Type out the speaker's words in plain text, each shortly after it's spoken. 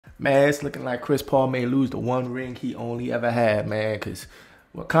Man, it's looking like Chris Paul may lose the one ring he only ever had, man, because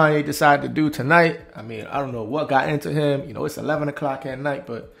what Kanye decided to do tonight, I mean, I don't know what got into him. You know, it's 11 o'clock at night,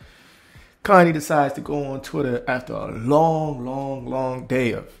 but Kanye decides to go on Twitter after a long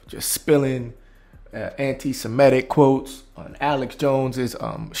day of just spilling anti-Semitic quotes on Alex Jones's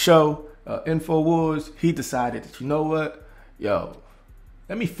show, InfoWars. He decided that, you know what, yo,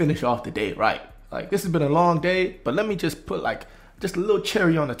 let me finish off the day right. Like, this has been a long day, but let me just put like just a little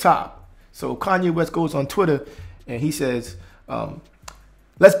cherry on the top. So Kanye West goes on Twitter and he says,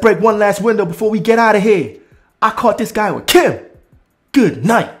 let's break one last window before we get out of here. I caught this guy with Kim. Good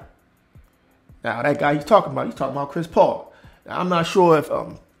night. Now that guy he's talking about Chris Paul. Now, I'm not sure if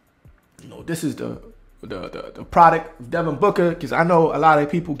this is the product of Devin Booker, because I know a lot of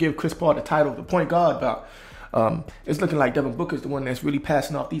people give Chris Paul the title of the point guard, but it's looking like Devin Booker is the one that's really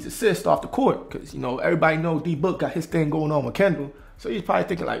passing off these assists off the court, because everybody knows D-Book got his thing going on with Kendall, so he's probably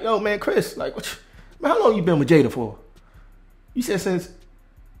thinking like, yo man, Chris, like, man, how long you been with Jada for? You said since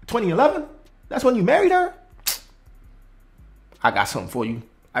 2011? That's when you married her? I got something for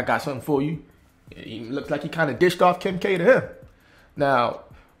you. It looks like he kind of dished off Kim K to him. Now,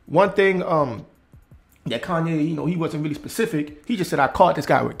 one thing that Kanye, he wasn't really specific. He just said, I caught this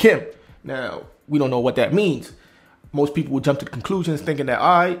guy with Kim. Now, we don't know what that means. Most people would jump to conclusions thinking that,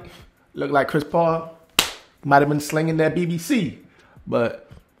 all right, look like Chris Paul might have been slinging that BBC. But,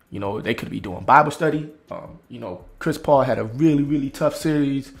 they could be doing Bible study. Chris Paul had a really tough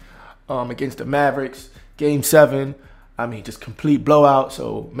series against the Mavericks. Game 7. I mean, just complete blowout.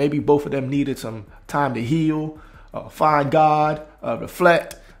 So maybe both of them needed some time to heal, find God,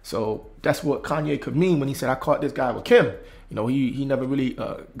 reflect. So that's what Kanye could mean when he said, I caught this guy with Kim. He never really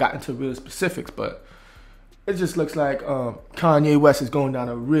got into real specifics, but it just looks like Kanye West is going down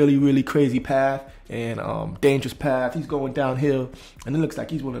a really crazy path and dangerous path. He's going downhill, and it looks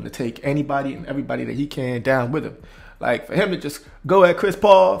like he's willing to take anybody and everybody that he can down with him. Like, for him to just go at Chris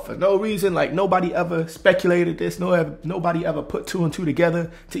Paul for no reason, like nobody ever speculated this, nobody ever put two and two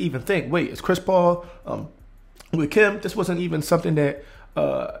together to even think, wait, is Chris Paul with Kim? This wasn't even something that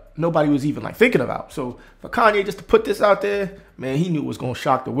nobody was even like thinking about. So for Kanye just to put this out there, man, he knew it was going to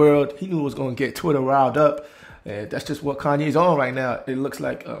shock the world. He knew it was going to get Twitter riled up. And that's just what Kanye's on right now. It looks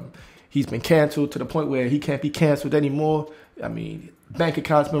like he's been canceled to the point where he can't be canceled anymore. I mean, bank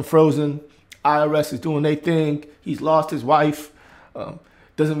account's been frozen. IRS is doing their thing. He's lost his wife.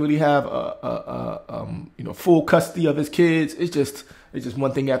 Doesn't really have full custody of his kids. It's just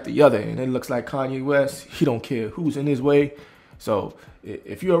one thing after the other. And it looks like Kanye West, he don't care who's in his way. So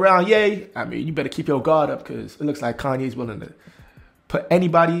if you're around Ye, I mean, you better keep your guard up, because it looks like Kanye's willing to put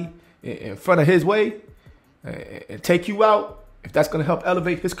anybody in front of his way and take you out. If that's going to help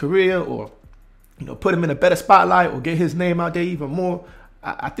elevate his career or, put him in a better spotlight or get his name out there even more.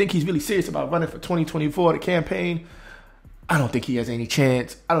 I think he's really serious about running for 2024, the campaign. I don't think he has any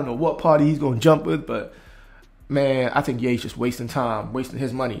chance. I don't know what party he's going to jump with, but man, I think Ye's just wasting time, wasting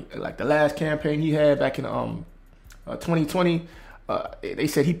his money. Like the last campaign he had back in 2020, they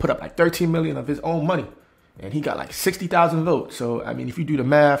said he put up like $13 million of his own money, and he got like 60,000 votes. So I mean, if you do the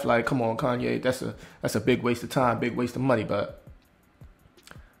math, like, come on, Kanye, that's a big waste of time, big waste of money. But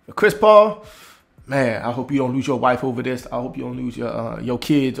for Chris Paul, man, I hope you don't lose your wife over this. I hope you don't lose your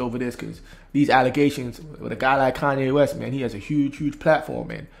kids over this, because these allegations with a guy like Kanye West, man, he has a huge platform,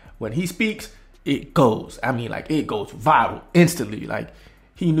 man. When he speaks, it goes. I mean, like, it goes viral instantly. Like,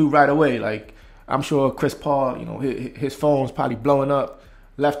 he knew right away. Like, I'm sure Chris Paul, his phone's probably blowing up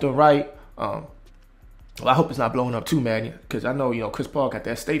left and right. Well, I hope it's not blowing up too, man, because I know, Chris Paul got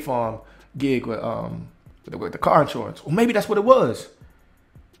that State Farm gig with the car insurance. Or maybe that's what it was.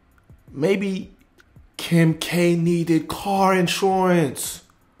 Maybe Kim K needed car insurance.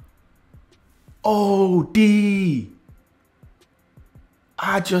 Oh, D.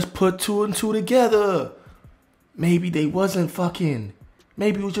 I just put two and two together. Maybe they wasn't fucking.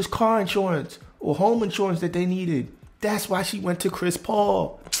 Maybe it was just car insurance or home insurance that they needed. That's why she went to Chris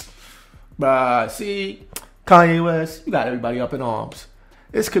Paul. Bruh, see, Kanye West, you got everybody up in arms.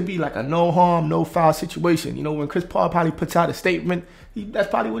 This could be like a no harm, no foul situation. When Chris Paul probably puts out a statement, that's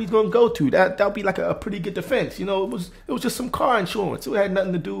probably what he's going to go to. That'll be like a pretty good defense. It was just some car insurance. It had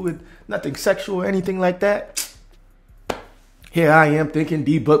nothing to do with nothing sexual or anything like that. Here I am thinking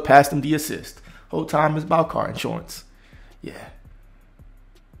D-Book passed him the assist. Whole time is about car insurance. Yeah.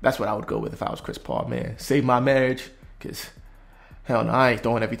 That's what I would go with if I was Chris Paul, man. Save my marriage, because hell no, I ain't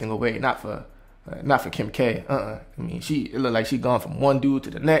throwing everything away. Not for Kim K. I mean, it looked like she gone from one dude to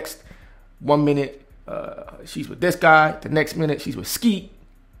the next. 1 minute, she's with this guy. The next minute, she's with Skeet.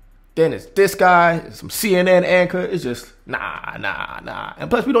 Then it's this guy, some CNN anchor. It's just nah. And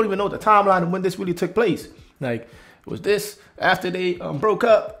plus, we don't even know the timeline of when this really took place. Like, was this after they broke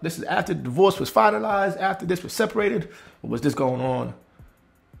up? This is after the divorce was finalized? After this was separated? Or was this going on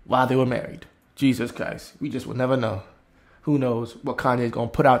while they were married? Jesus Christ. We just will never know. Who knows what Kanye's going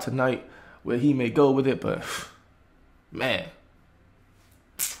to put out tonight, where he may go with it. But, man.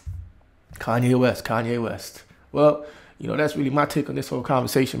 Kanye West. Well, that's really my take on this whole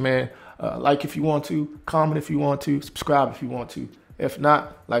conversation, man. Like if you want to, comment if you want to, subscribe if you want to. If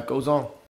not, life goes on.